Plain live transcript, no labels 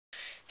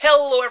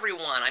Hello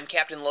everyone, I'm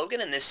Captain Logan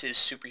and this is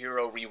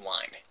Superhero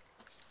Rewind.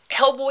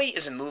 Hellboy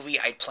is a movie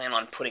I'd plan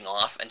on putting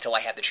off until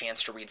I had the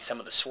chance to read some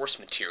of the source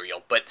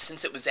material, but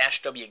since it was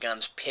Ash W.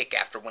 Gunn's pick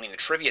after winning the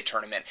trivia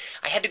tournament,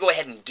 I had to go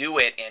ahead and do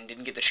it and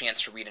didn't get the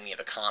chance to read any of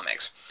the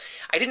comics.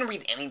 I didn't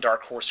read any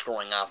Dark Horse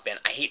growing up, and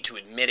I hate to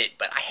admit it,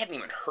 but I hadn't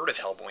even heard of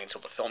Hellboy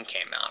until the film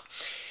came out.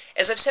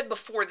 As I've said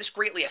before, this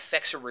greatly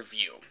affects a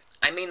review.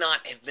 I may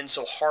not have been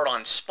so hard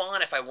on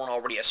Spawn if I weren't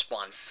already a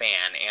Spawn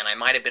fan, and I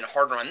might have been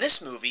harder on this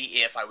movie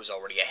if I was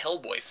already a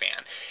Hellboy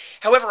fan.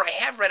 However, I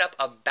have read up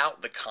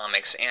about the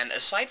comics, and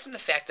aside from the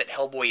fact that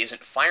Hellboy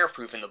isn't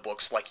fireproof in the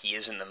books like he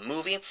is in the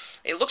movie,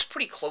 it looks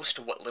pretty close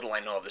to what little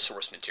I know of the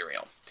source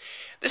material.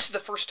 This is the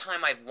first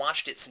time I've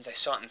watched it since I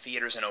saw it in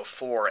theaters in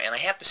 '04, and I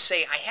have to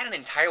say I had an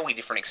entirely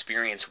different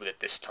experience with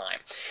it this time.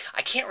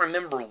 I can't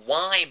remember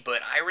why,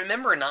 but I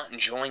remember not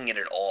enjoying it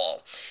at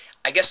all.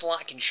 I guess a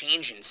lot can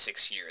change in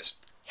 6 years.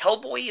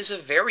 Hellboy is a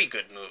very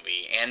good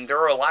movie, and there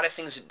are a lot of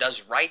things it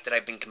does right that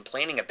I've been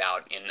complaining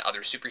about in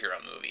other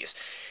superhero movies.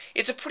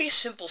 It's a pretty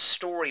simple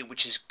story,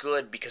 which is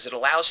good because it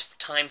allows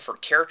time for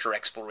character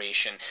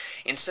exploration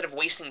instead of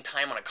wasting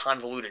time on a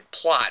convoluted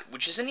plot,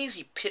 which is an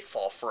easy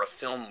pitfall for a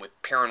film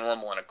with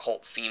paranormal and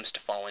occult themes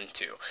to fall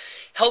into.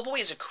 Hellboy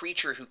is a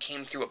creature who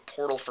came through a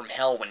portal from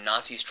hell when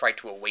Nazis tried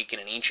to awaken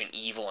an ancient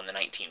evil in the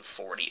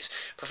 1940s.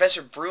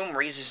 Professor Broom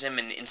raises him,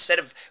 and instead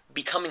of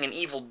becoming an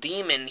evil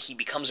demon, he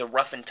becomes a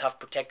rough and tough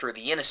protector of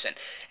the innocent,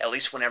 at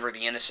least whenever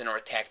the innocent are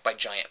attacked by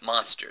giant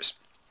monsters.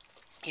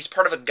 He's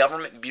part of a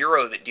government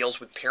bureau that deals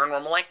with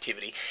paranormal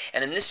activity,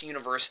 and in this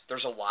universe,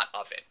 there's a lot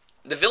of it.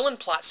 The villain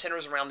plot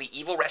centers around the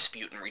evil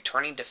Rasputin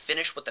returning to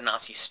finish what the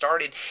Nazis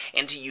started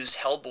and to use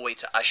Hellboy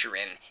to usher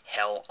in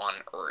hell on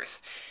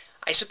Earth.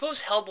 I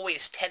suppose Hellboy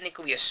is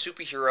technically a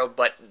superhero,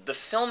 but the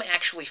film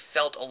actually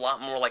felt a lot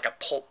more like a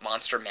pulp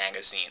monster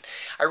magazine.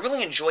 I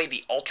really enjoy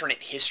the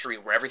alternate history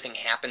where everything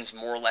happens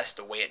more or less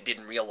the way it did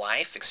in real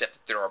life, except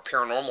that there are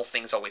paranormal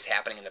things always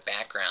happening in the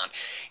background.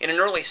 In an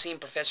early scene,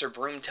 Professor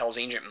Broom tells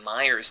Agent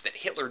Myers that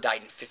Hitler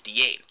died in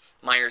 '58.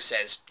 Myers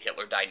says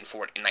Hitler died in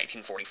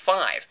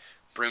 1945.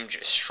 Broom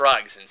just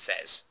shrugs and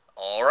says,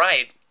 "All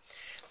right."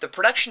 The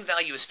production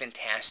value is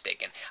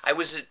fantastic, and I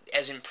was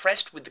as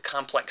impressed with the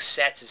complex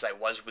sets as I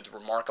was with the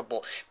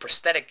remarkable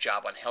prosthetic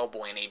job on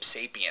Hellboy and Abe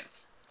Sapien.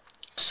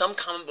 Some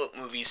comic book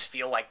movies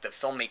feel like the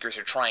filmmakers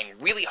are trying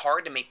really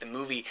hard to make the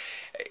movie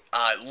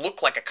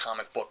look like a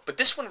comic book, but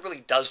this one really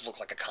does look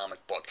like a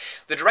comic book.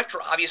 The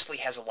director obviously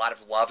has a lot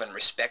of love and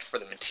respect for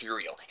the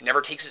material. It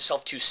never takes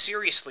itself too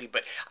seriously,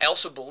 but I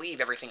also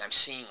believe everything I'm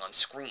seeing on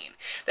screen.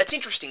 That's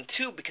interesting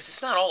too, because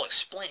it's not all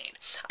explained.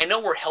 I know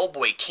where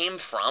Hellboy came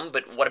from,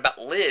 but what about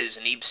Liz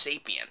and Abe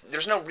Sapien?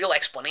 There's no real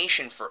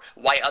explanation for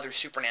why other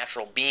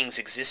supernatural beings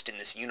exist in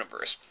this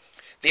universe.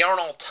 They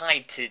aren't all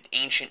tied to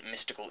ancient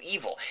mystical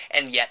evil,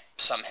 and yet,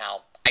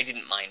 somehow, I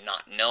didn't mind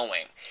not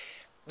knowing.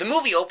 The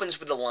movie opens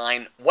with the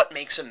line, "What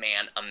makes a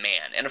man a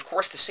man?" And of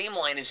course the same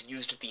line is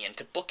used at the end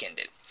to bookend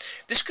it.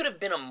 This could have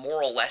been a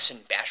moral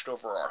lesson bashed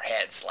over our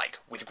heads, like,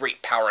 with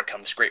great power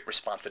comes great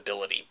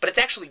responsibility, but it's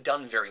actually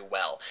done very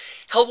well.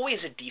 Hellboy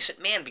is a decent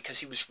man because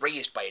he was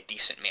raised by a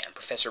decent man,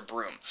 Professor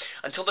Broom.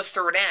 Until the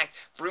third act,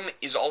 Broom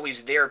is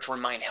always there to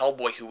remind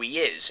Hellboy who he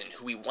is and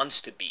who he wants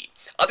to be.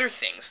 Other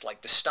things,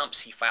 like the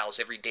stumps he files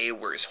every day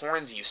where his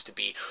horns used to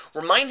be,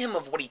 remind him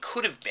of what he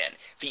could have been,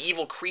 the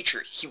evil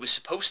creature he was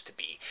supposed to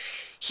be.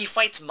 He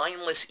fights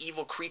mindless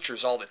evil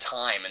creatures all the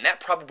time, and that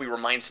probably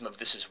reminds him of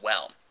this as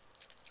well.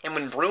 And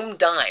when Broom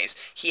dies,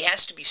 he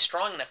has to be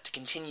strong enough to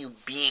continue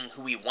being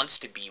who he wants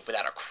to be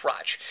without a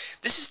crutch.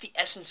 This is the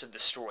essence of the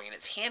story, and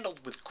it's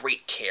handled with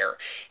great care.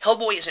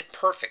 Hellboy isn't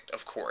perfect,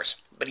 of course,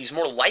 but he's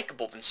more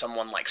likable than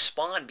someone like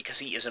Spawn because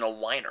he isn't a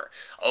whiner.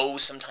 Oh,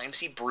 sometimes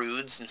he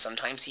broods, and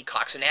sometimes he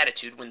cocks an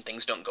attitude when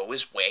things don't go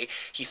his way.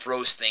 He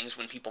throws things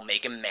when people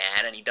make him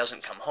mad, and he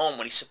doesn't come home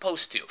when he's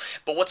supposed to.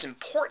 But what's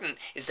important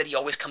is that he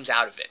always comes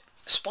out of it.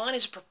 Spawn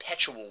is a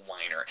perpetual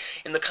whiner.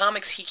 In the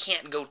comics, he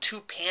can't go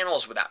 2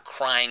 panels without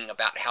crying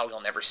about how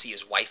he'll never see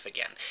his wife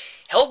again.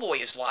 Hellboy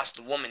has lost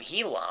the woman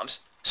he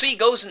loves, so he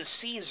goes and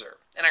sees her.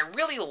 And I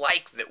really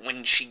like that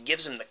when she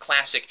gives him the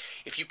classic,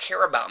 "If you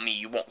care about me,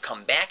 you won't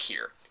come back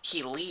here,"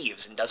 he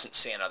leaves and doesn't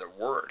say another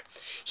word.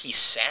 He's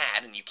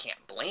sad, and you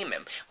can't blame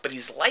him, but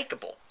he's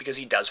likable because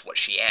he does what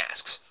she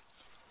asks.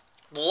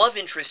 The love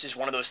interest is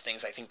one of those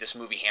things I think this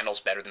movie handles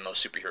better than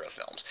most superhero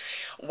films.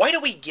 Why do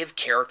we give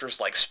characters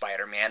like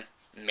Spider-Man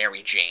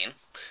Mary Jane?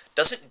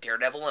 Doesn't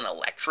Daredevil and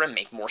Elektra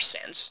make more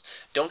sense?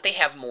 Don't they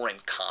have more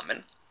in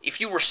common?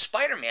 If you were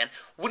Spider-Man,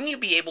 wouldn't you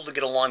be able to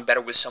get along better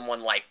with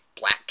someone like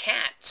Black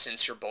Cat,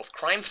 since you're both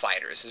crime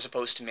fighters, as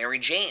opposed to Mary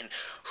Jane,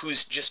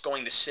 who's just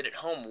going to sit at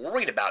home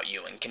worried about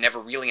you and can never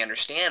really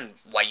understand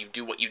why you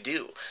do what you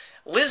do?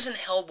 Liz and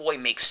Hellboy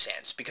make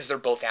sense because they're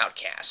both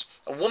outcasts.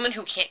 A woman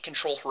who can't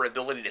control her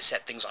ability to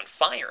set things on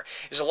fire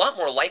is a lot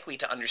more likely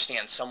to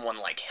understand someone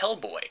like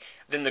Hellboy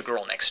than the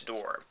girl next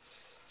door.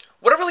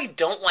 What I really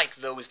don't like,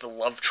 though, is the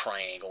love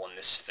triangle in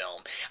this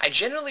film. I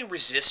generally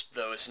resist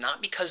those, not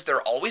because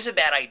they're always a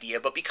bad idea,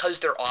 but because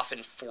they're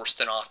often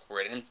forced and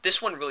awkward, and this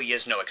one really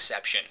is no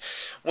exception.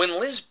 When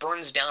Liz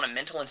burns down a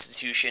mental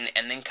institution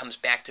and then comes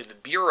back to the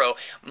bureau,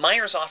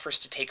 Myers offers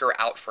to take her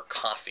out for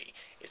coffee.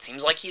 It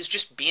seems like he's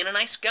just being a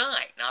nice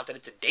guy. Not that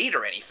it's a date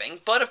or anything,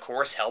 but of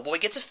course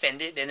Hellboy gets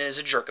offended and is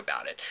a jerk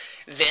about it.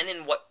 Then,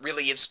 in what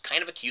really is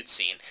kind of a cute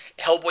scene,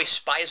 Hellboy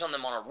spies on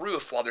them on a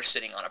roof while they're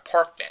sitting on a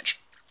park bench.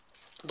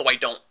 Though I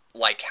don't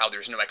like how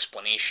there's no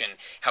explanation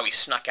how he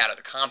snuck out of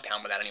the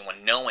compound without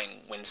anyone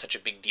knowing when such a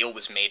big deal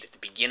was made at the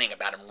beginning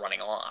about him running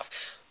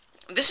off.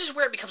 This is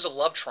where it becomes a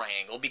love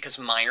triangle because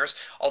Myers,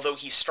 although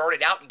he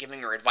started out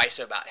giving her advice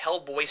about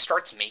Hellboy,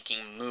 starts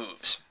making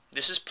moves.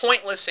 This is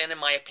pointless and, in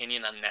my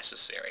opinion,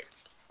 unnecessary.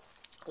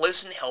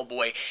 Liz and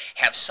Hellboy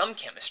have some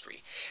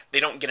chemistry. They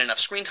don't get enough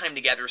screen time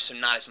together, so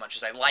not as much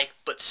as I like,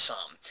 but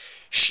some.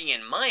 She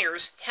and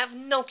Myers have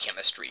no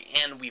chemistry,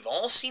 and we've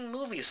all seen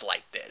movies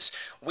like this.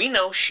 We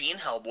know she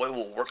and Hellboy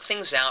will work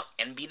things out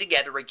and be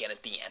together again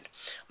at the end.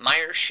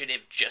 Myers should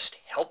have just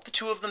helped the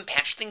two of them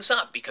patch things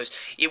up, because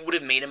it would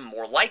have made him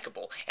more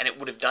likable, and it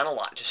would have done a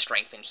lot to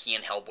strengthen he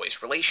and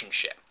Hellboy's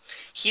relationship.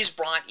 He's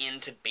brought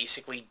in to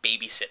basically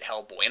babysit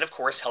Hellboy, and of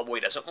course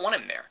Hellboy doesn't want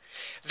him there.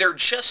 They're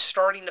just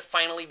starting to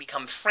finally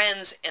become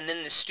friends, and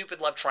then this stupid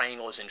love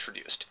triangle is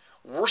introduced.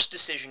 Worst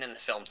decision in the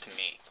film to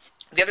me.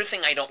 The other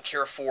thing I don't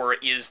care for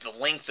is the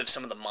length of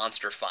some of the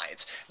monster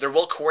fights. They're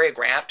well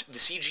choreographed, the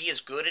CG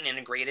is good and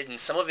integrated, and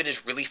some of it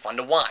is really fun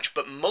to watch,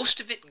 but most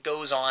of it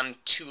goes on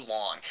too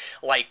long.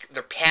 Like,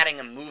 they're padding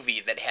a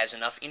movie that has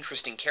enough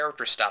interesting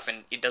character stuff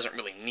and it doesn't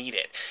really need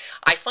it.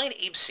 I find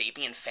Abe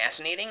Sapien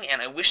fascinating, and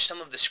I wish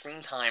some of the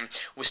screen time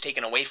was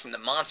taken away from the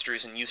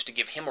monsters and used to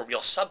give him a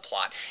real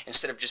subplot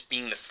instead of just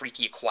being the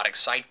freaky aquatic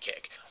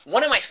sidekick.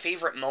 One of my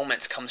favorite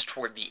moments comes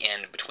toward the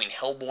end between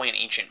Hellboy and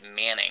Agent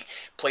Manning,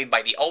 played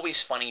by the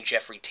always funny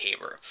Jeffrey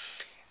Tabor.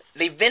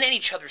 They've been at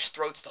each other's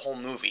throats the whole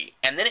movie,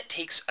 and then it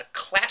takes a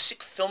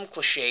classic film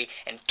cliché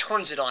and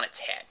turns it on its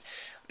head.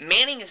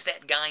 Manning is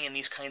that guy in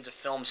these kinds of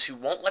films who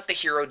won't let the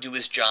hero do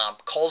his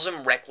job, calls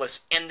him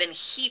reckless, and then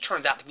he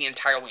turns out to be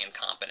entirely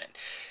incompetent.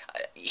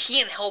 He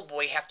and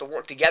Hellboy have to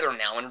work together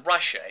now in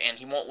Russia, and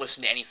he won't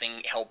listen to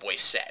anything Hellboy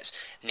says.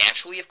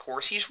 Naturally, of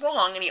course, he's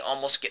wrong, and he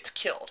almost gets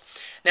killed.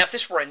 Now, if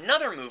this were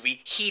another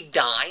movie, he'd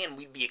die, and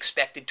we'd be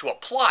expected to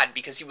applaud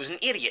because he was an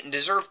idiot and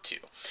deserved to.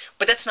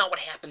 But that's not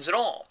what happens at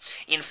all.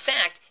 In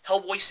fact,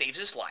 Hellboy saves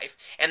his life,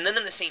 and then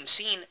in the same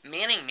scene,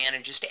 Manning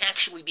manages to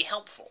actually be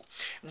helpful.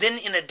 Then,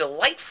 in a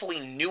delightfully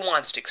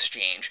nuanced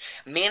exchange,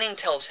 Manning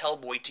tells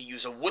Hellboy to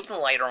use a wooden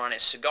lighter on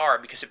his cigar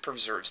because it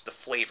preserves the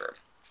flavor.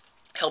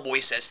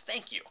 Hellboy says,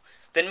 "Thank you."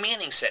 Then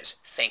Manning says,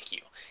 "Thank you."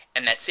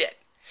 And that's it.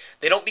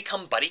 They don't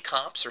become buddy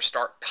cops or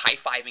start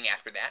high-fiving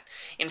after that.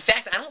 In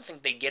fact, I don't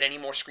think they get any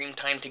more screen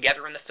time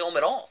together in the film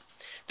at all.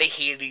 They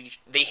hated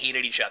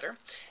each other.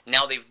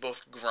 Now they've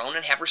both grown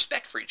and have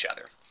respect for each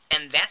other.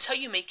 And that's how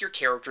you make your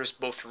characters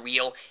both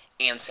real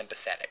and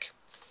sympathetic.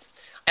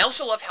 I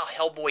also love how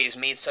Hellboy is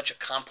made such a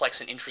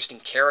complex and interesting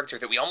character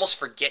that we almost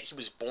forget he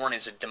was born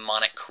as a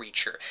demonic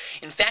creature.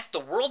 In fact, the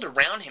world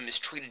around him is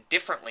treated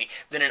differently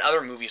than in other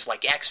movies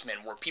like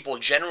X-Men, where people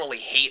generally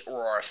hate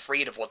or are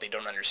afraid of what they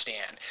don't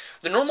understand.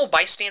 The normal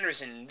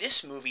bystanders in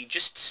this movie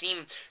just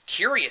seem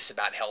curious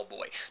about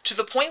Hellboy, to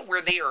the point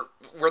where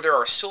there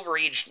are Silver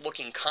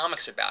Age-looking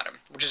comics about him,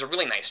 which is a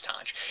really nice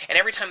touch. And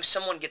every time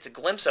someone gets a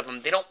glimpse of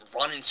him, they don't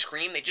run and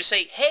scream, they just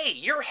say, "Hey,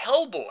 you're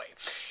Hellboy!"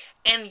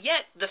 And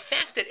yet, the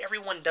fact that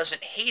everyone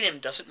doesn't hate him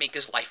doesn't make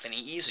his life any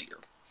easier.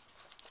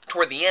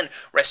 Toward the end,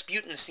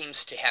 Rasputin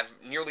seems to have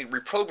nearly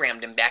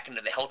reprogrammed him back into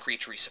the hell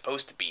creature he's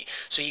supposed to be,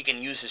 so he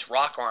can use his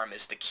rock arm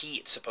as the key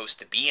it's supposed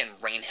to be and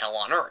rain hell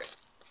on Earth.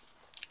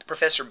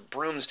 Professor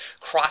Broom's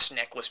cross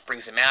necklace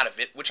brings him out of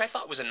it, which I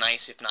thought was a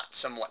nice, if not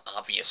somewhat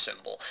obvious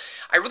symbol.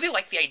 I really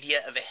like the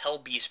idea of a hell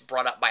beast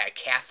brought up by a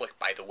Catholic,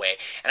 by the way,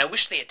 and I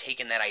wish they had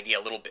taken that idea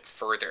a little bit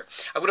further.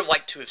 I would have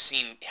liked to have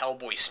seen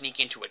Hellboy sneak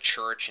into a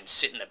church and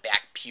sit in the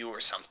back pew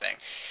or something.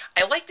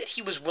 I like that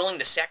he was willing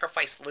to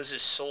sacrifice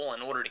Liz's soul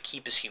in order to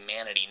keep his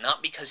humanity,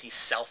 not because he's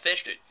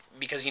selfish,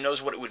 because he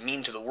knows what it would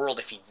mean to the world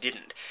if he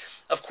didn't.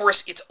 Of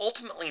course, it's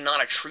ultimately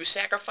not a true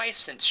sacrifice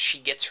since she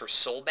gets her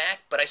soul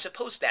back, but I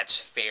suppose that's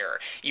fair,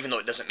 even though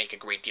it doesn't make a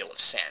great deal of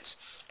sense.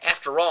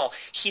 After all,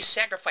 he's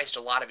sacrificed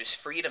a lot of his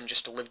freedom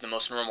just to live the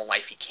most normal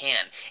life he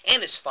can,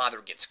 and his father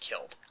gets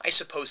killed. I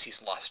suppose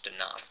he's lost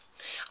enough.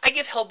 I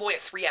give Hellboy a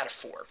 3 out of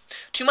 4.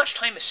 Too much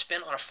time is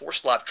spent on a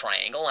forced love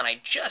triangle, and I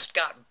just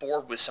got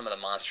bored with some of the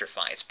monster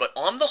fights, but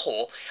on the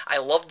whole, I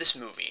love this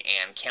movie,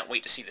 and can't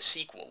wait to see the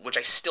sequel, which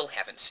I still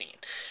haven't seen.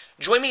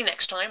 Join me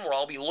next time where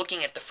I'll be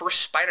looking at the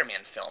first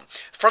Spider-Man film,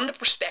 from the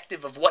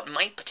perspective of what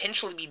might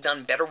potentially be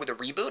done better with a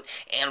reboot,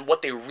 and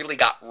what they really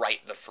got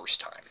right the first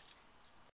time.